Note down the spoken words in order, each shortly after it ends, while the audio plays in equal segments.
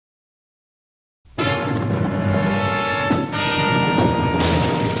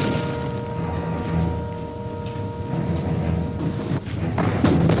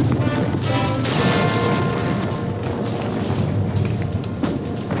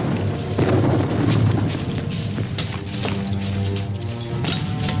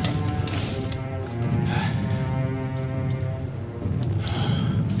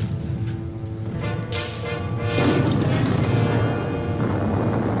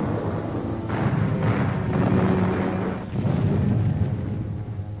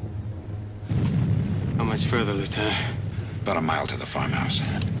further, Lieutenant? About a mile to the farmhouse.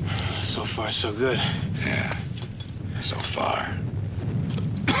 So far, so good. Yeah, so far.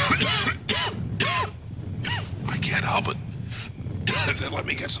 I can't help it. If they'd let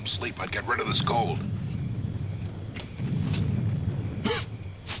me get some sleep, I'd get rid of this cold.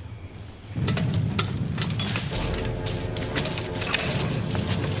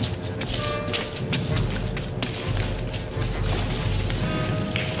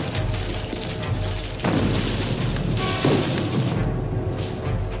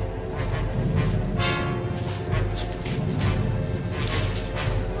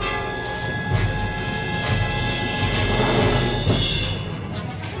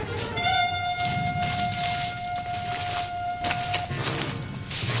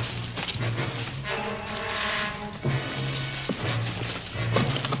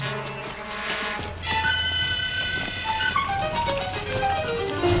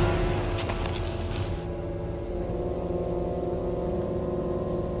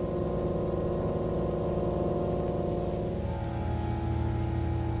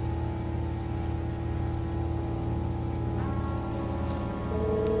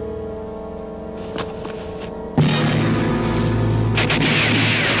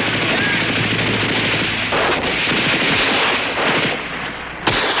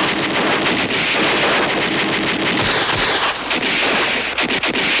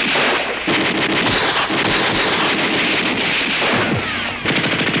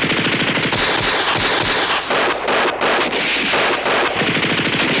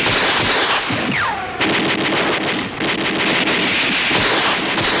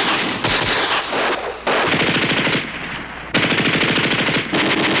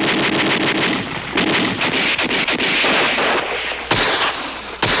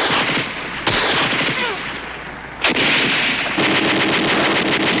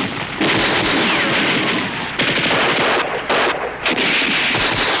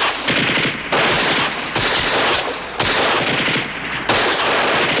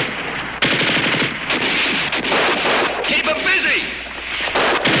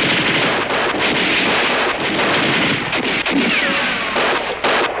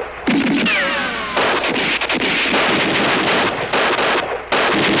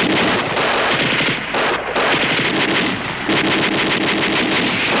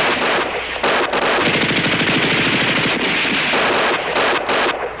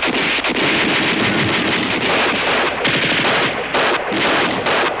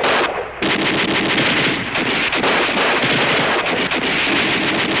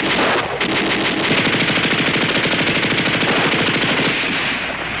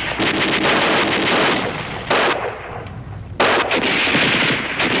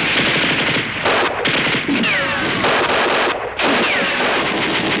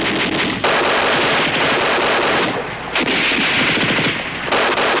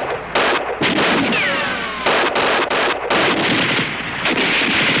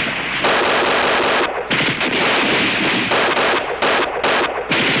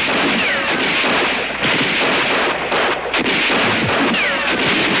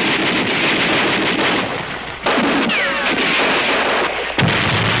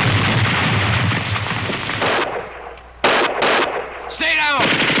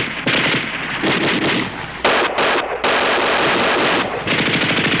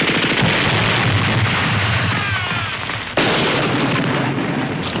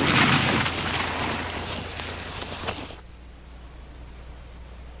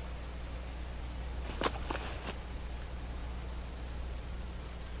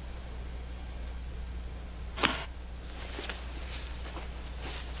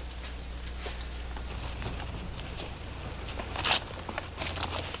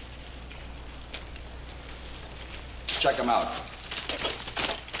 Check him out.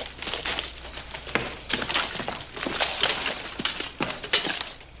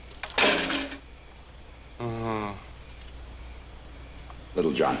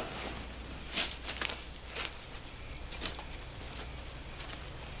 Little John.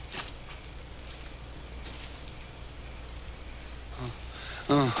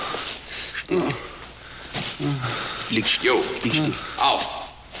 Lieg still. Lieg still.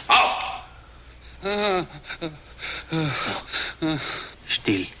 Auf! Auf!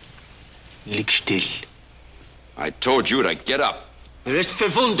 Still. Lieg still. I told you to get up. Er ist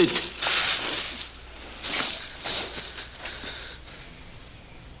verwundet.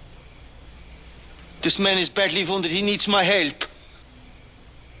 This man is badly wounded. He needs my help.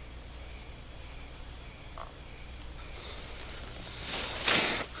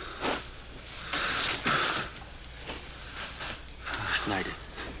 Schneide.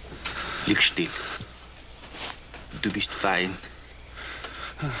 Lieg still. Du bist fein.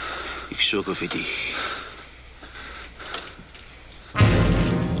 Ich sorge für dich.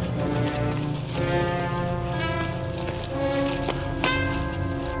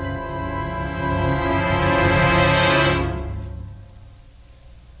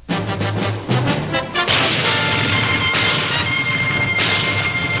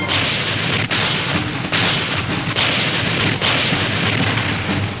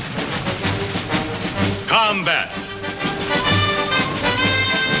 Combat.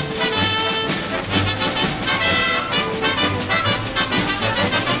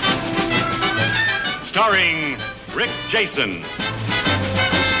 Starring Rick Jason.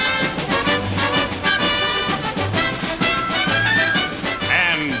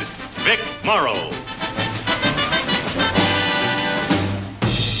 And Vic Morrow.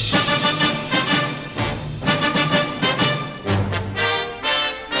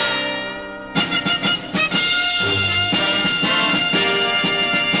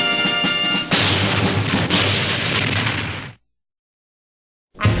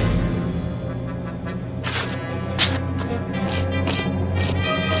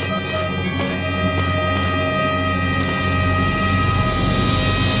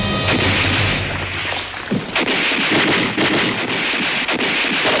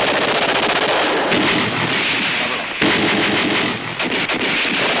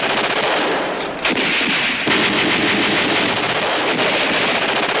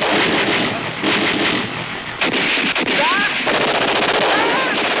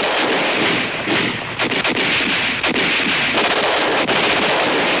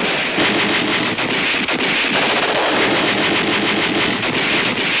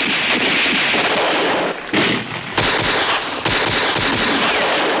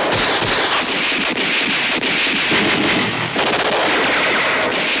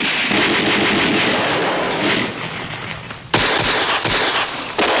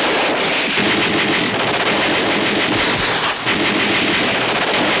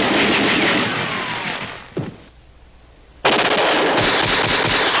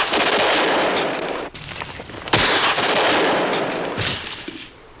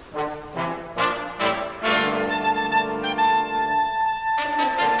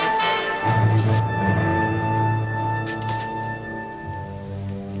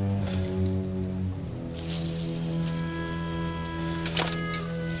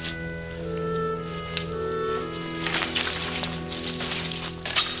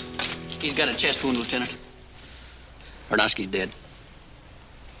 He's got a chest wound, Lieutenant. Bernowski's dead.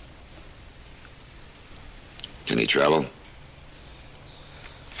 Can he travel?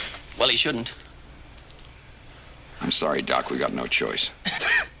 Well, he shouldn't. I'm sorry, Doc. We got no choice.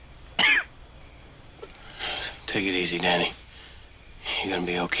 Take it easy, Danny. You're gonna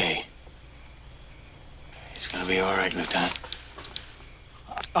be okay. It's gonna be all right, Lieutenant.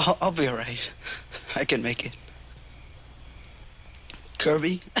 I'll be all right. I can make it.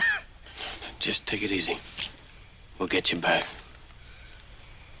 Kirby? Just take it easy. We'll get you back.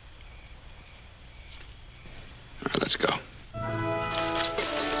 All right, let's go.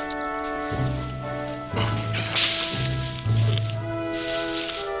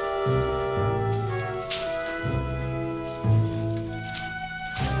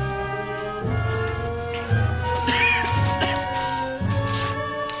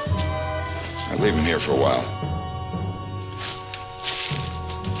 I'll leave him here for a while.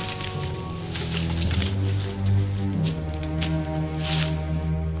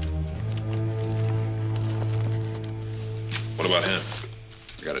 What about him?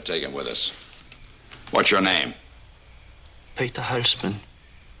 We gotta take him with us. What's your name? Peter Halsman,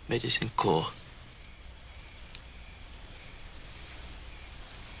 Medicine Corps.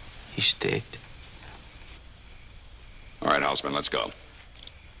 He's dead. All right, Halsman, let's go.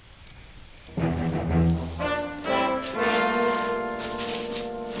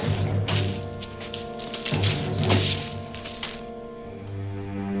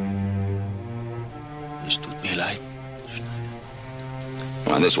 Es tut mir leid.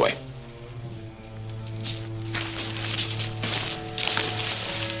 Come on, this way.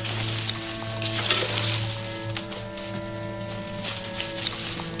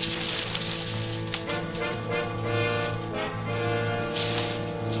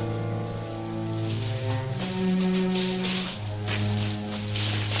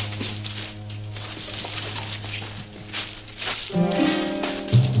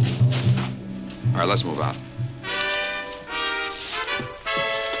 All right, let's move on.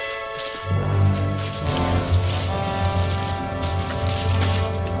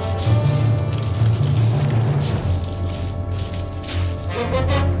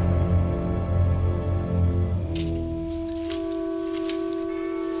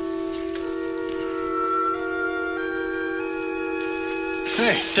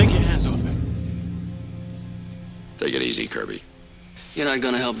 Hey, take your hands off him. Take it easy, Kirby. You're not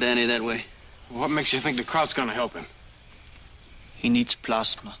gonna help Danny that way. What makes you think the Kraut's gonna help him? He needs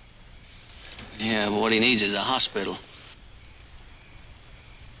plasma. Yeah, but what he needs is a hospital.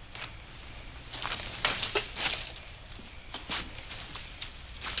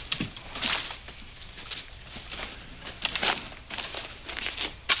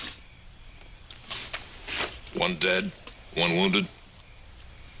 One dead, one wounded.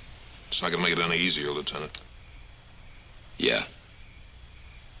 It's not gonna make it any easier, Lieutenant. Yeah.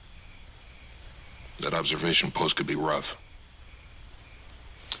 That observation post could be rough.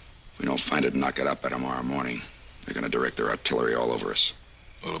 If we don't find it and knock it up by tomorrow morning, they're gonna direct their artillery all over us.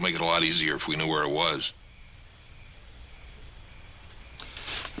 Well, it'll make it a lot easier if we knew where it was.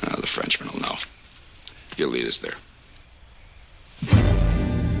 The Frenchman will know. He'll lead us there.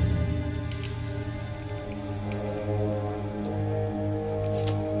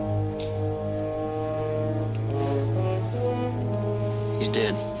 He's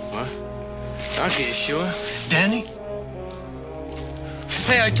dead. What? Doc, are you sure? Danny?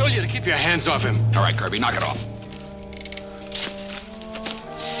 Hey, I told you to keep your hands off him. All right, Kirby, knock it off.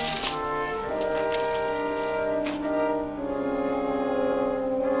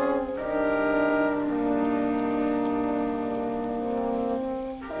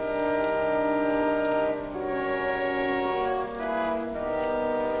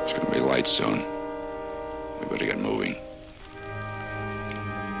 It's gonna be light soon. We better get moving.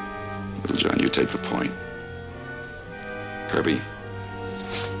 Little John, you take the point. Kirby,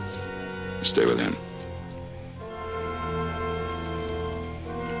 you stay with him.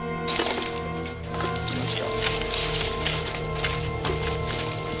 Let's go.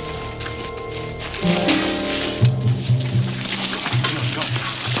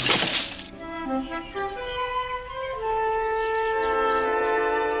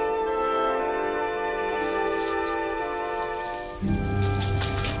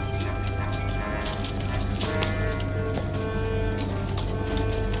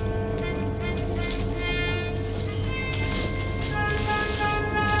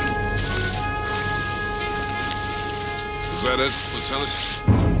 Is that it, Lieutenant?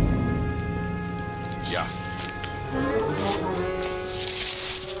 Yeah.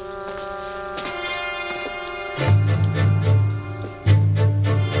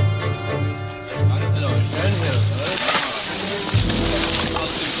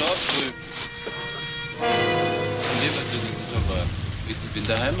 Ich bin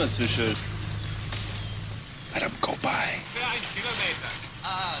daheim zwischen. Let him go by. Für 1 Kilometer.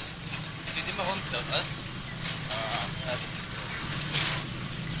 Ah, geht immer runter, was?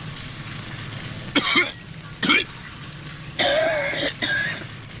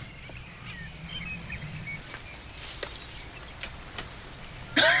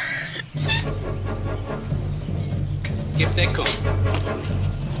 Gib Deckung.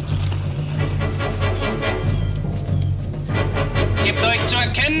 Gebt euch zu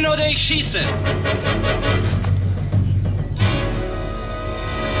erkennen oder ich schieße.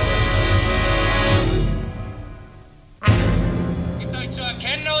 Gebt euch zu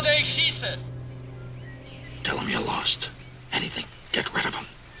erkennen oder ich schieße. Tell him you're lost. Anything. Get rid of him.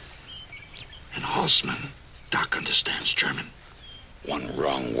 And Halsman, Doc understands German. One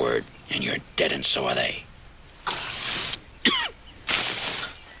wrong word, and you're dead, and so are they.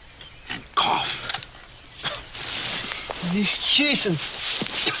 And cough. Nicht schießen.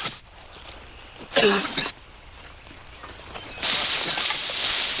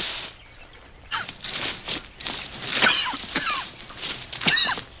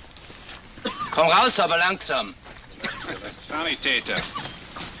 Komm raus, aber langsam. Sanitäter.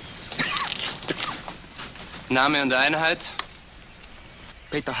 Name und Einheit?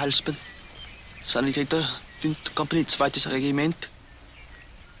 Peter Halsben, Sanitäter, 5. Kompanie, 2. Regiment.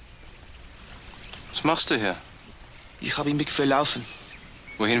 Was machst du hier? Ich habe mich verlaufen.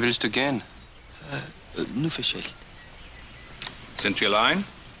 Wohin willst du gehen? Nur verschellt. Sind wir allein?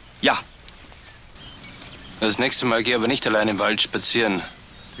 Ja. Das nächste Mal geh aber nicht allein im Wald spazieren.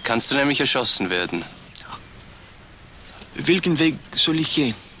 Da kannst du nämlich erschossen werden. Welchen Weg soll ich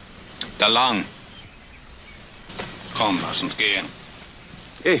gehen? Da lang. Komm, lass uns gehen.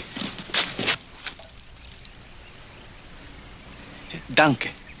 Hey. Danke.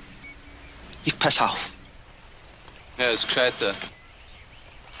 Ich pass auf. Ja, ist gescheiter.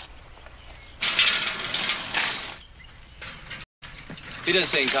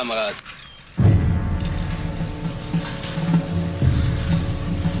 Wiedersehen, Kamerad.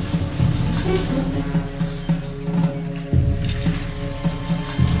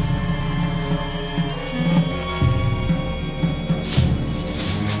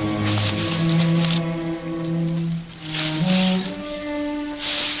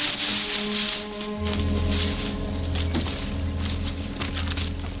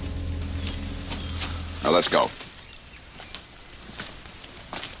 let's go.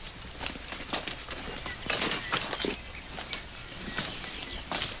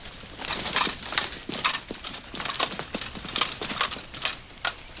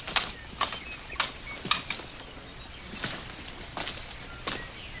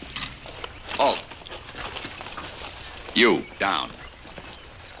 Halt. You, down.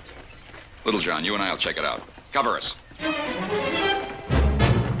 Little John, you and I'll check it out. Cover us.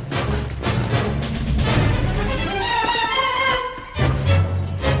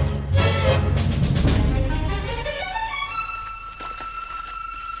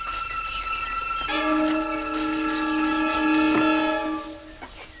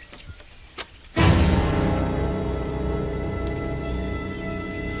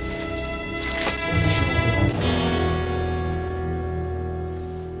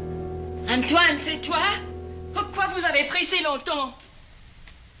 Antoine, c'est toi? Pourquoi vous avez pris si longtemps?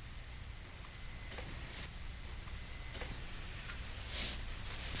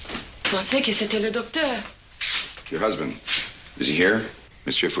 Je pensais que c'était le docteur. Your husband, is he here?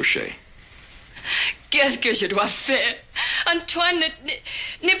 Monsieur Fouché. Qu'est-ce que je dois faire? Antoine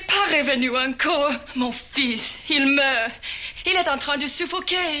n'est pas revenu encore. Mon fils, il meurt. Il est en train de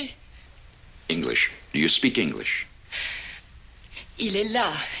suffoquer. English. Do you speak English? Il est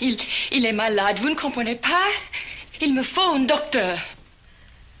là. Il est malade. Vous ne comprenez pas? Il me faut un docteur.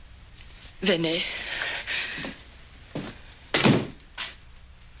 Venez.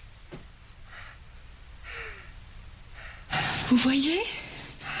 Vous voyez?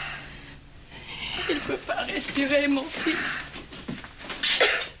 Il ne peut pas respirer, mon fils.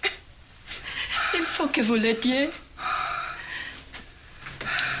 Il faut que vous l'aidiez.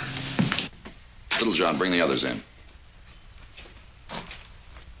 Little John, bring the others in.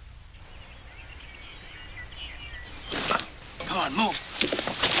 Come on, move.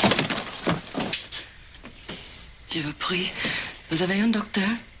 Je vous prie, vous avez un docteur?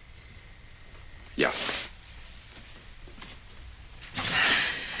 Yeah.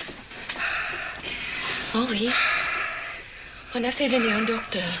 Henri, on a fait venir un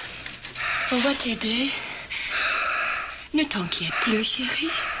docteur. On va t'aider. Ne t'inquiète plus, chérie.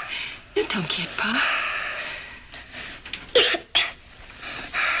 Ne t'inquiète pas.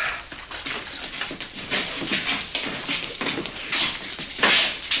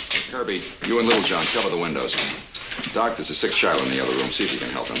 Kirby, you and Little John, cover the windows. Doc, there's a sick child in the other room. See if you can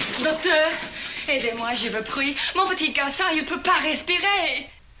help him. Docteur, aidez-moi, je vous prie. Mon petit garçon, il ne peut pas respirer.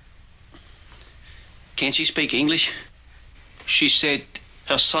 Can't she speak English? She said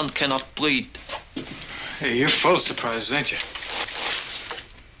her son cannot breathe. Hey, you're full of surprises, ain't you?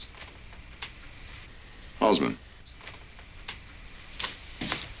 Halsman.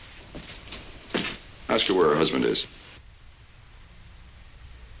 Ask her where her husband is.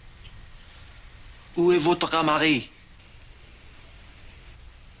 Où est votre mari?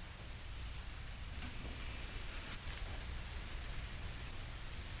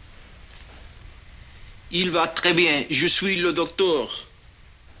 Il va très bien. Je suis le docteur.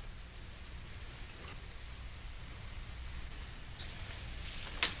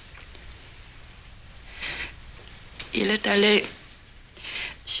 Il est allé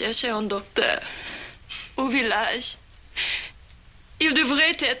chercher un docteur au village. Il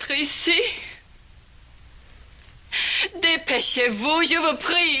devrait être ici. Dépêchez-vous, je vous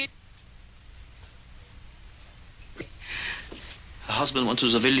prie. Her husband went to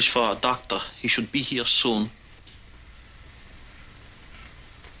the village for a doctor. He should be here soon.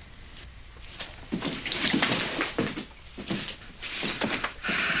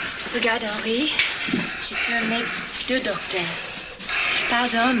 Regarde, Henri. Je te mets 2 docteurs.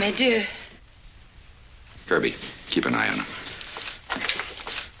 Pas un, mais 2. Kirby, keep an eye on him.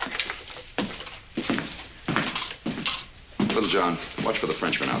 Little John, watch for the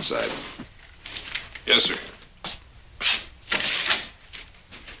Frenchman outside. Yes, sir.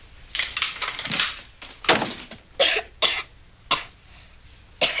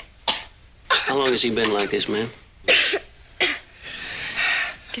 How long has he been like this, ma'am?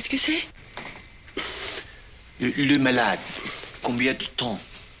 Qu'est-ce que c'est? Le malade. Combien de temps?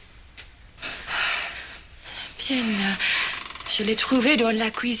 Bien, je l'ai trouvé dans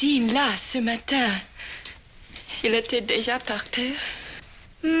la cuisine, là, ce matin. Il était déjà par terre.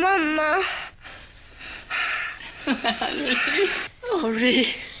 Maman. Henri,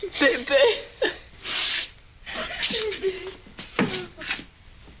 bébé.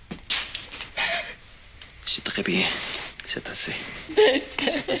 C'est très bien. C'est assez. Bébé.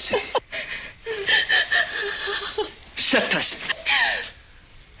 C'est assez. C'est assez.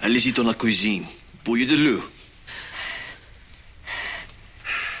 Allez-y dans la cuisine. Bouillez de l'eau.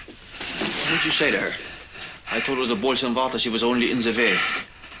 What did you say to her? I told her to boil some water. She was only in the way.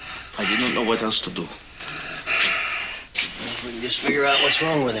 I did not know what else to do. We can just figure out what's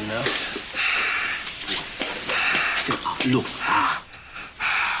wrong with him now. Look.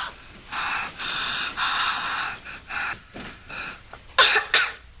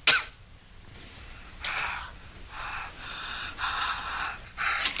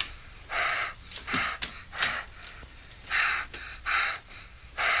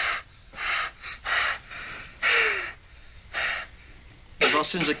 I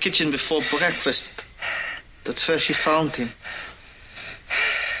was in the kitchen before breakfast. That's where she found him.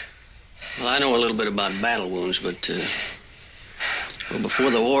 Well, I know a little bit about battle wounds, but well, before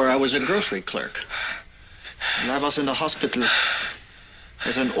the war, I was a grocery clerk. And I was in the hospital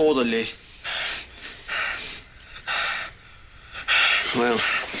as an orderly. Well,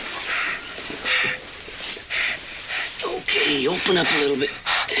 okay, open up a little bit.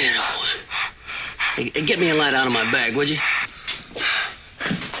 You know. Hey, get me a light out of my bag, would you?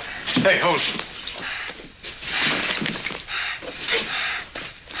 Hey, hold it.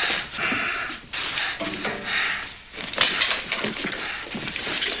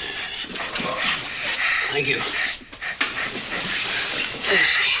 Thank you. Let's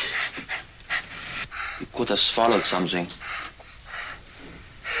see. You could have swallowed something.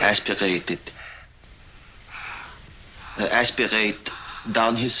 Aspirated. Aspirate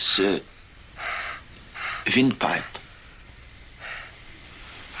down his windpipe.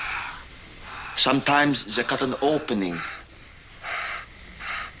 Sometimes they cut an opening.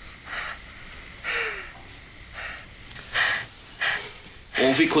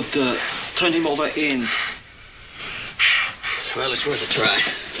 Or we could turn him over end. Well, it's worth a try.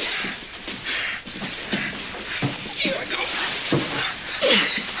 Here I go.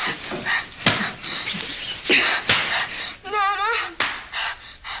 Mama!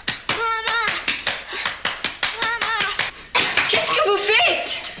 Mama! Mama! Qu'est-ce que vous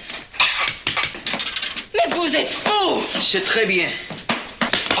faites? Mais vous êtes fou! C'est très bien.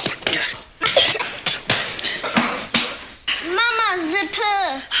 Mama, j'ai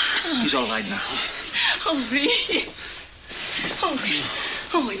peur. He's all right now. Oh oui. Oh oui.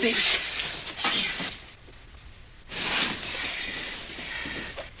 Oh oui, baby.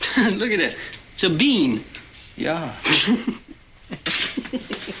 Look at that. It's a bean. Yeah.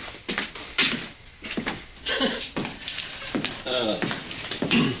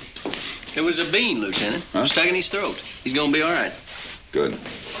 It was a bean, Lieutenant. Huh? Stuck in his throat. He's gonna be all right. Good.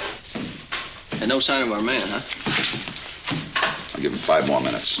 And no sign of our man, huh? I'll give him 5 more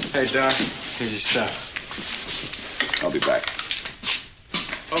minutes. Hey, Doc, here's your stuff. I'll be back.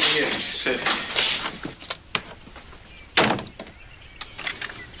 Over here, sit.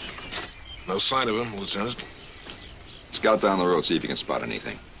 No sign of him, Lieutenant. Scout down the road, see if you can spot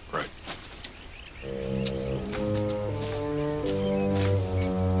anything. Right.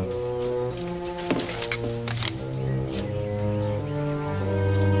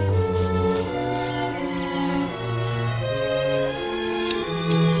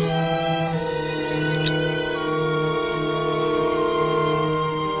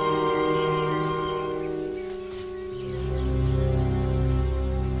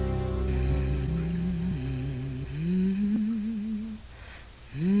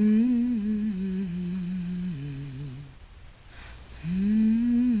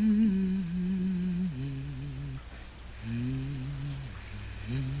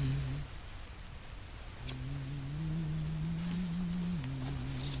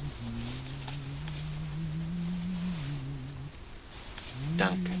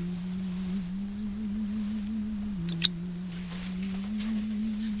 Danke.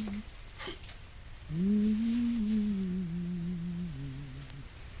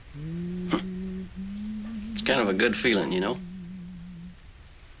 It's kind of a good feeling, you know?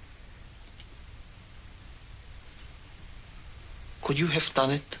 Could you have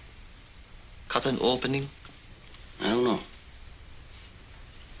done it? Cut an opening? I don't know.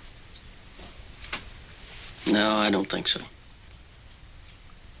 No, I don't think so.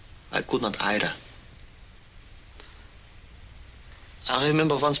 I could not either. I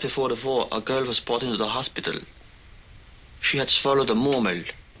remember once before the war, a girl was brought into the hospital. She had swallowed a murmel.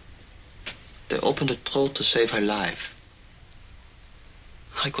 They opened her throat to save her life.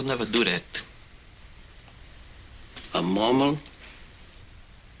 I could never do that. A marmal?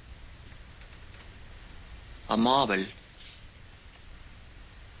 A marble.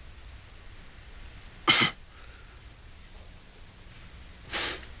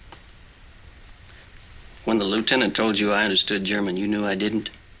 When the lieutenant told you I understood German, you knew I didn't?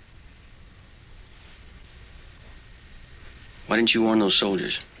 Why didn't you warn those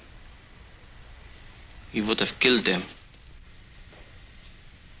soldiers? he would have killed them.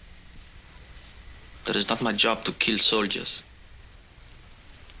 That is not my job to kill soldiers.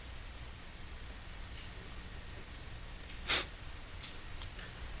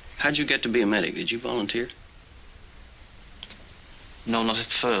 How'd you get to be a medic? Did you volunteer? No, not at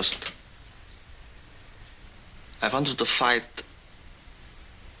first. I wanted to fight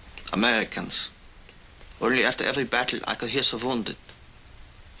Americans. Only after every battle I could hear surrounded.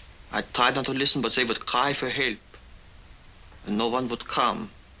 I tried not to listen, but they would cry for help. And no one would come.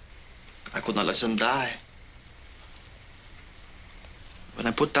 I could not let them die. When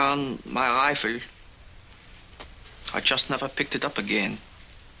I put down my rifle, I just never picked it up again.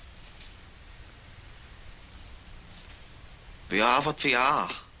 We are what we are.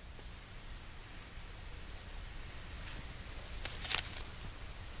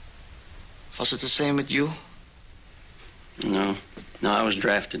 Was it the same with you? No, I was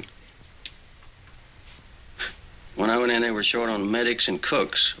drafted. When I went in, they were short on medics and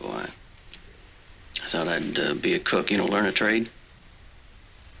cooks. Why? I thought I'd be a cook, learn a trade.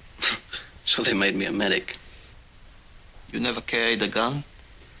 So they made me a medic. You never carried a gun?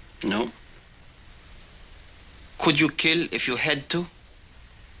 No. Could you kill if you had to?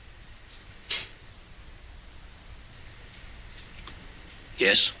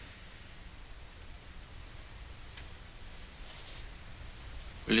 Yes.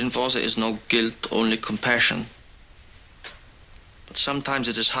 Well, in war there is no guilt, only compassion. But sometimes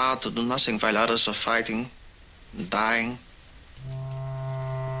it is hard to do nothing while others are fighting and dying.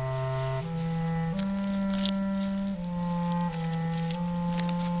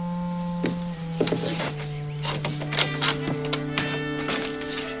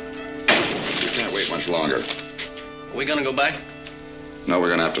 We can't wait much longer. Are we gonna go back? No, we're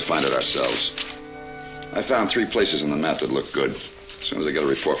gonna have to find it ourselves. I found 3 places on the map that look good. As soon as I get a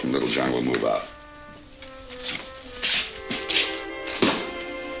report from Little John, we'll move out.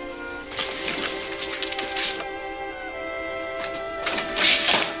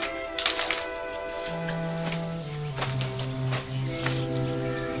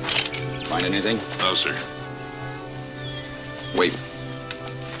 Find anything? No, sir. Wait.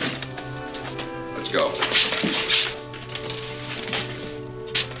 Let's go.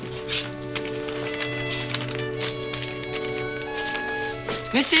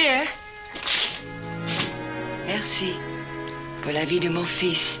 Monsieur. Merci pour la vie de mon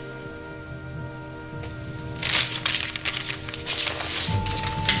fils.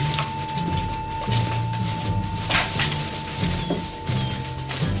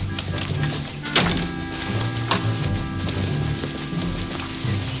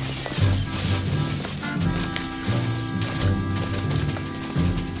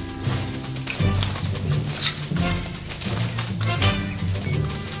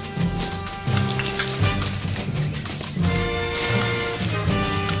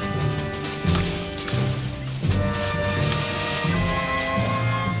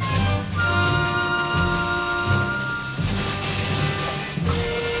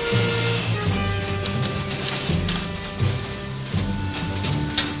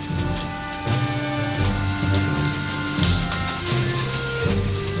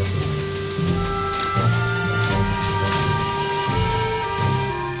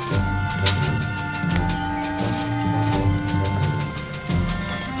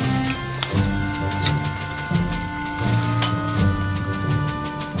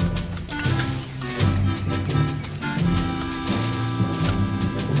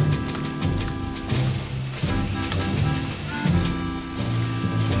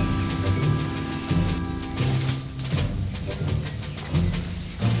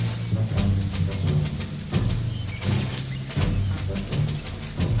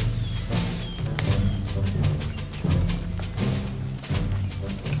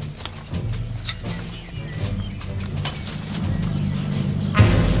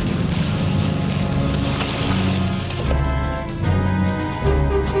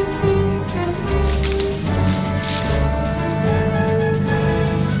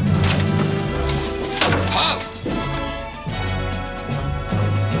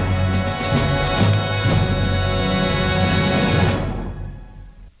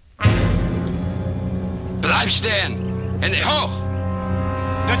 Stehen! Hände hoch!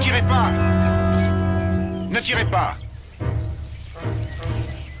 Ne tirez pas! Ne tirez pas!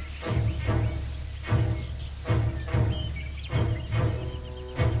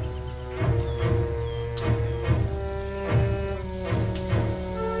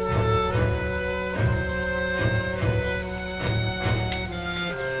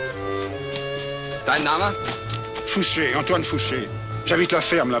 Dein Name? Fouché, Antoine Fouché. J'habite la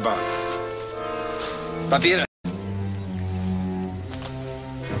ferme là-bas. Papiere.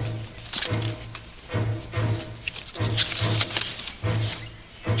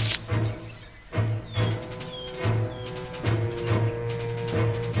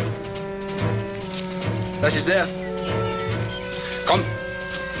 Das ist der. Komm.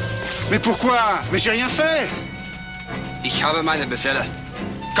 Mais pourquoi? Mais j'ai rien fait. Ich habe meine Befehle.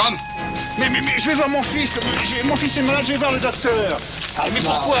 Komm. Mais je vais voir mon fils. Mon fils est malade, je vais voir le docteur. Mais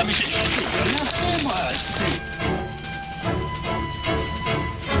pourquoi? Mais j'ai rien fait, moi.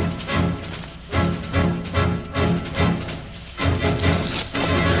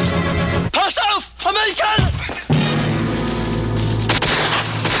 Pass auf! Amerikaner!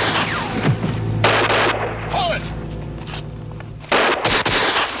 Halt!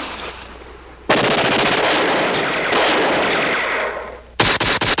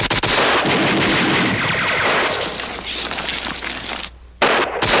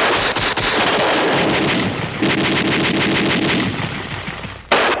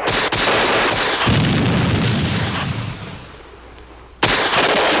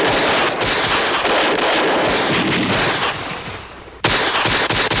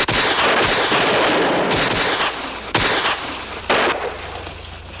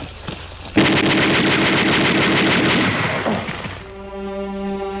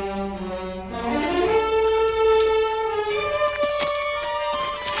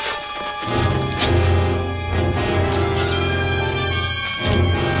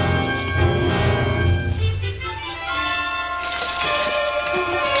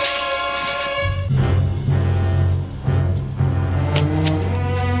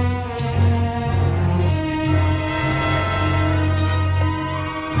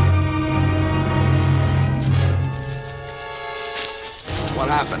 What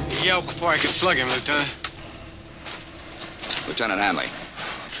happened? He yelled before I could slug him, Lieutenant. Lieutenant Hanley.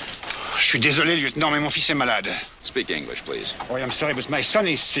 Je suis désolé, lieutenant, mais mon fils est malade. Speak English, please. Oh, I'm sorry, but my son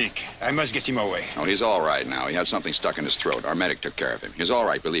is sick. I must get him away. Oh, he's all right now. He had something stuck in his throat. Our medic took care of him. He's all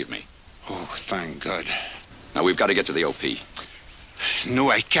right, believe me. Oh, thank God. Now, we've got to get to the OP. No,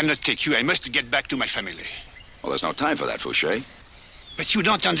 I cannot take you. I must get back to my family. Well, there's no time for that, Fouché. But you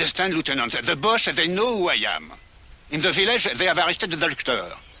don't understand, Lieutenant. The boss, they know who I am. In the village, they have arrested the doctor.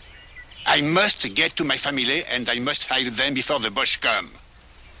 I must get to my family, and I must hide them before the Boche come.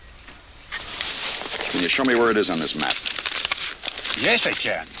 Can you show me where it is on this map? Yes, I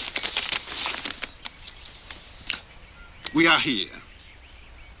can. We are here.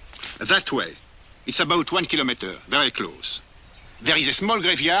 That way. It's about 1 kilometer, very close. There is a small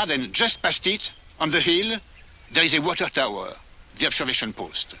graveyard, and just past it, on the hill, there is a water tower, the observation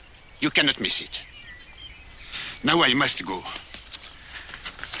post. You cannot miss it. Now I must go.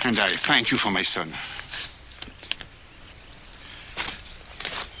 And I thank you for my son.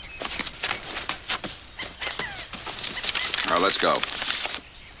 All right, let's go.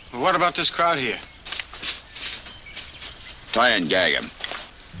 Well, what about this crowd here? Tie and gag him.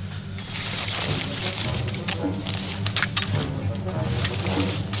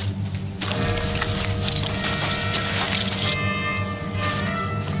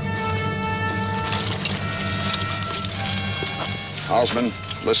 Osmond,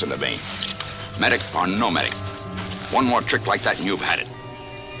 listen to me. Medic or no medic. One more trick like that and you've had it.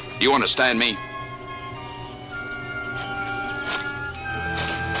 Do you understand me?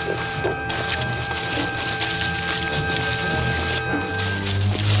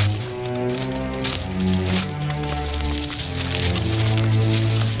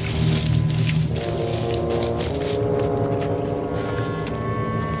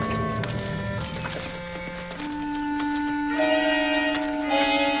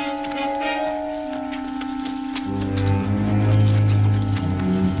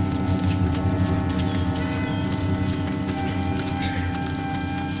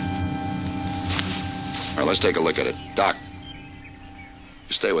 Let's take a look at it. Doc,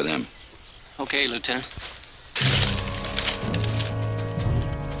 you stay with him. Okay, Lieutenant.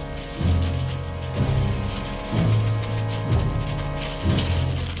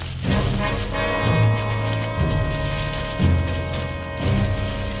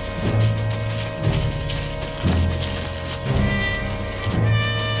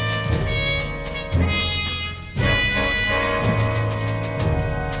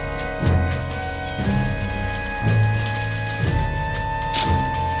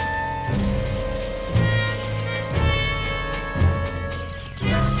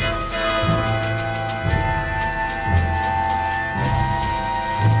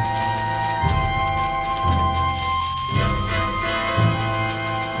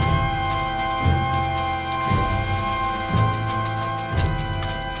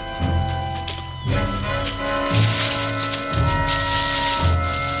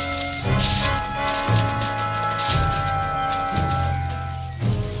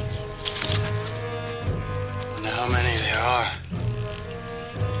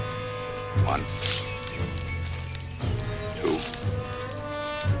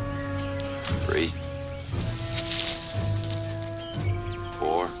 3,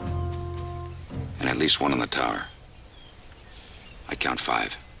 4, and at least one on the tower. I count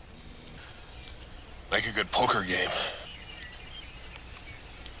 5. Like a good poker game.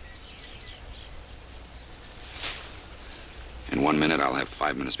 In 1 minute, I'll have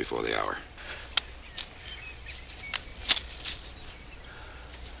 5 minutes before the hour.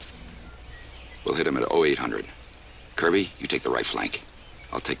 We'll hit him at 0800. Kirby, you take the right flank.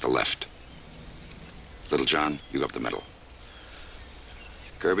 I'll take the left. Little John, you go up the middle.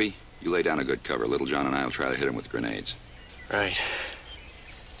 Kirby, you lay down a good cover. Little John and I will try to hit him with grenades. Right.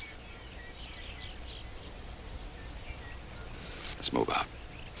 Let's move out.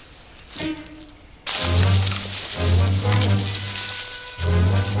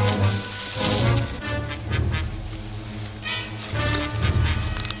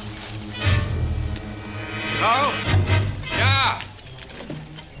 Hello? Ja.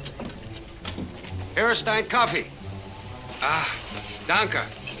 Hier ist dein Kaffee. Ah, danke.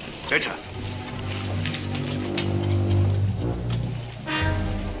 Bitte.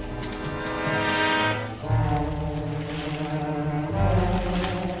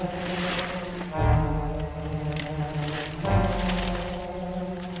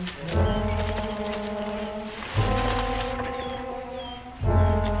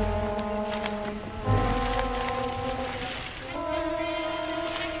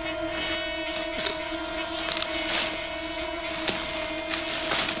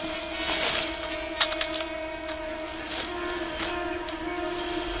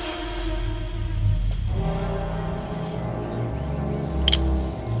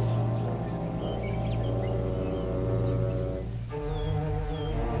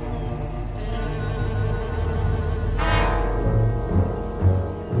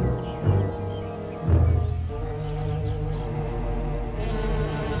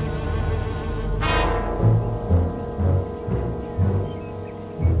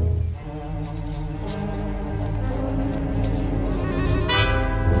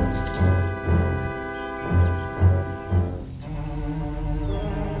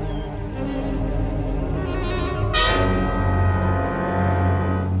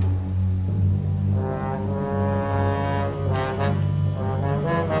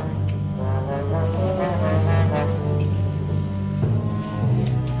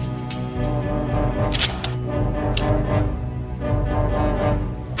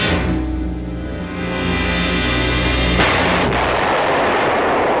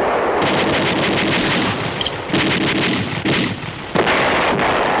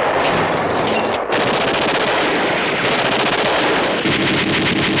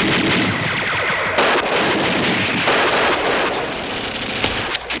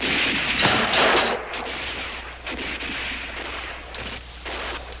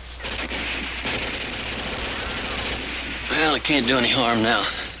 Well, it can't do any harm now.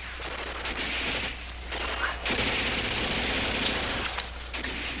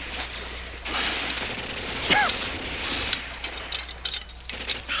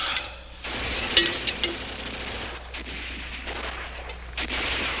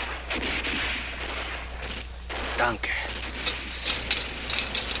 Danke.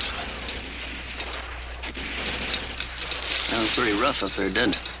 Sounds pretty rough up there,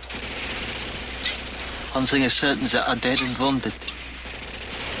 doesn't it? One thing is certain, they are dead and wounded.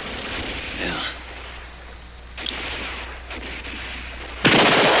 Yeah.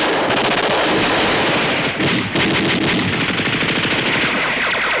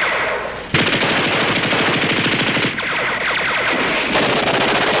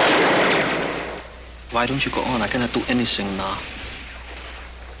 Why don't you go on? I cannot do anything now.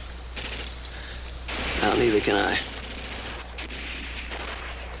 Well, neither can I.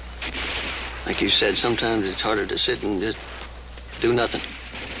 Like you said, sometimes it's harder to sit and just do nothing.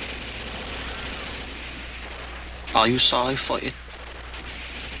 Are you sorry for it?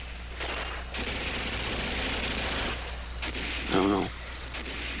 I don't know.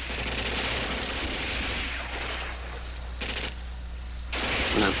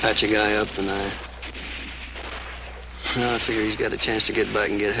 When I patch a guy up and I figure he's got a chance to get back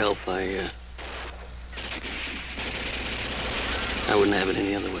and get help, I wouldn't have it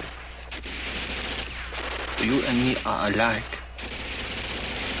any other way. You and me are alike.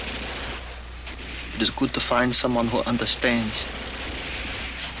 It is good to find someone who understands.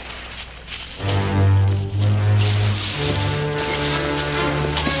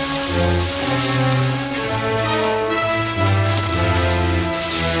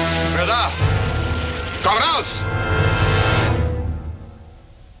 Wer da? Komm raus!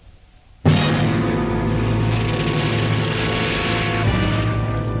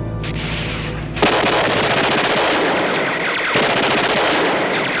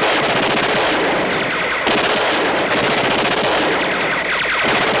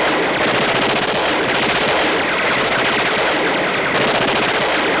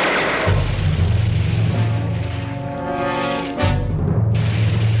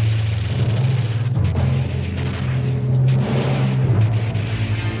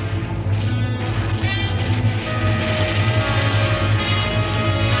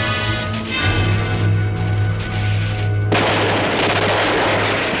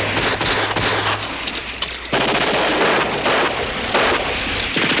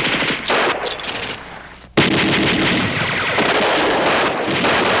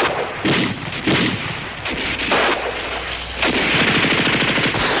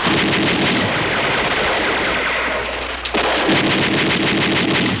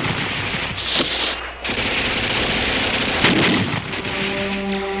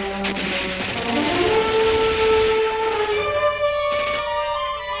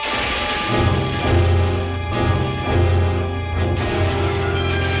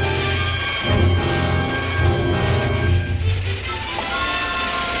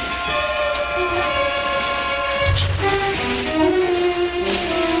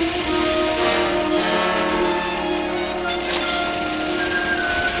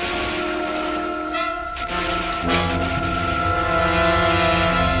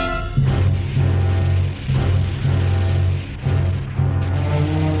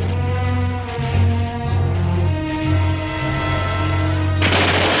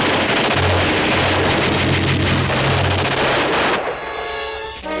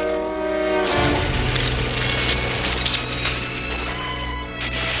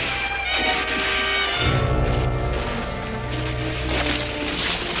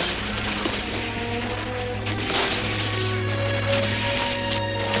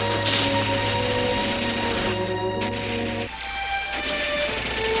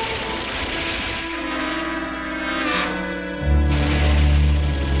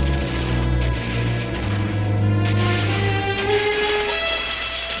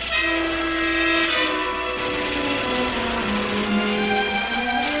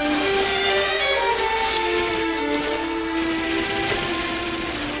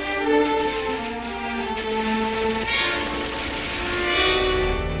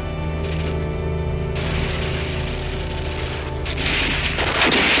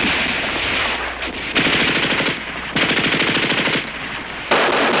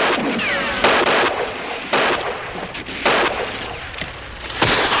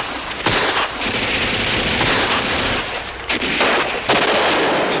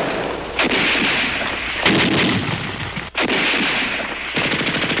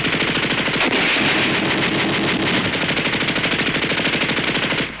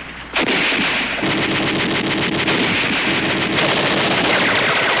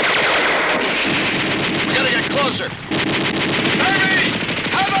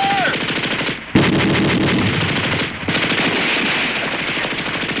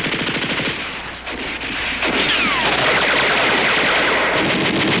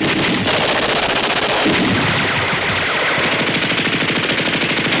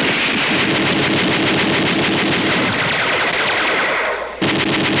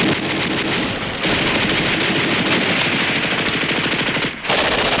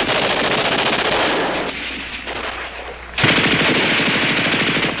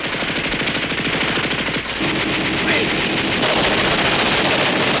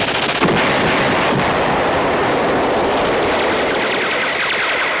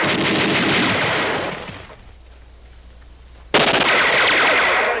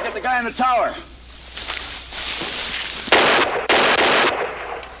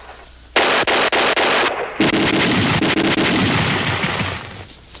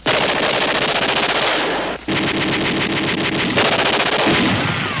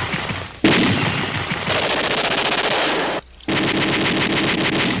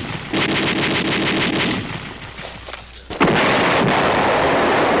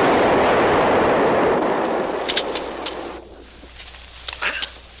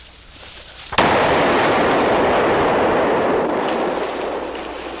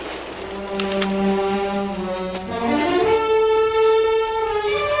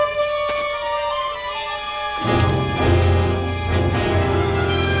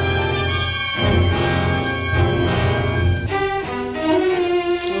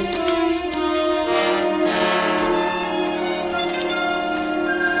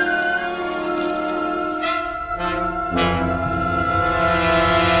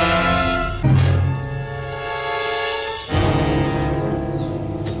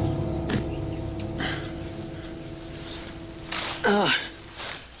 Oh,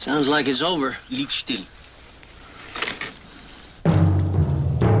 sounds like it's over. Lieg still.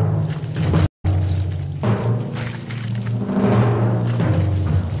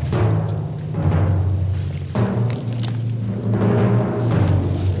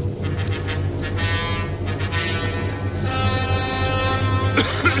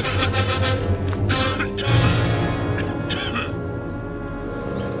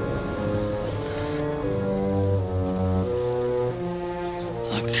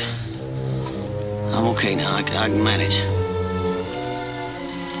 I'm okay now. I can manage.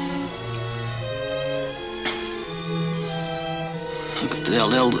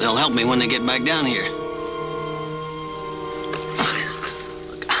 They'll help me when they get back down here.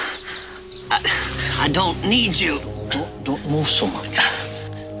 I don't need you. Don't move so much.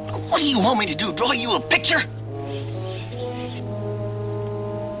 What do you want me to do? Draw you a picture?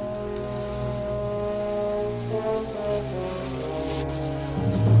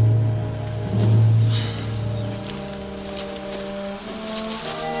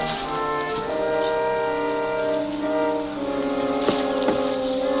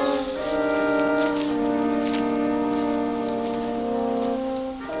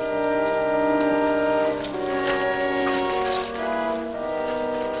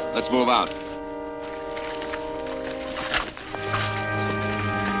 Let's move out.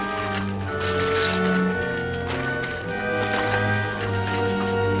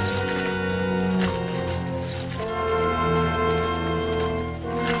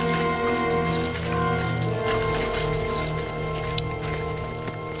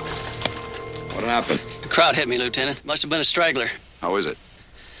 What happened? The crowd hit me, Lieutenant. Must have been a straggler. How is it?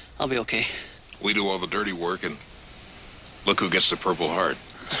 I'll be okay. We do all the dirty work, and look who gets the Purple Heart.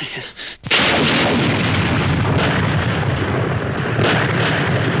 Hey,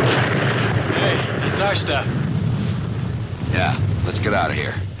 it's our stuff. Yeah, let's get out of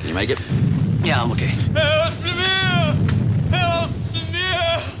here. Can you make it? Yeah, I'm okay. Help me! Help me!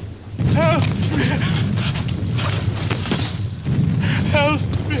 Help me! Help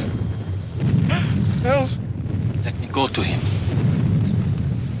me! Help! Let me go to him.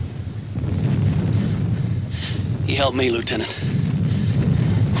 He helped me, Lieutenant.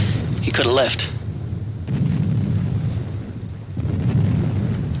 He could have left.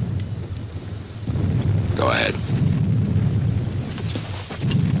 Go ahead.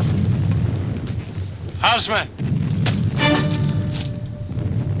 Houseman!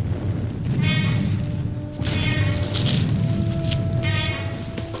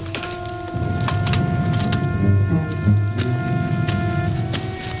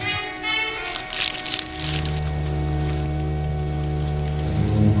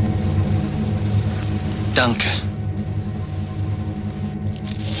 Danke.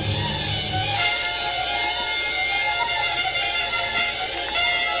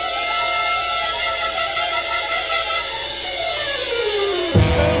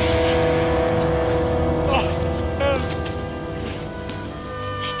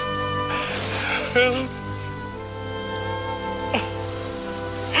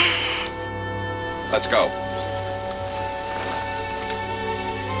 Let's go.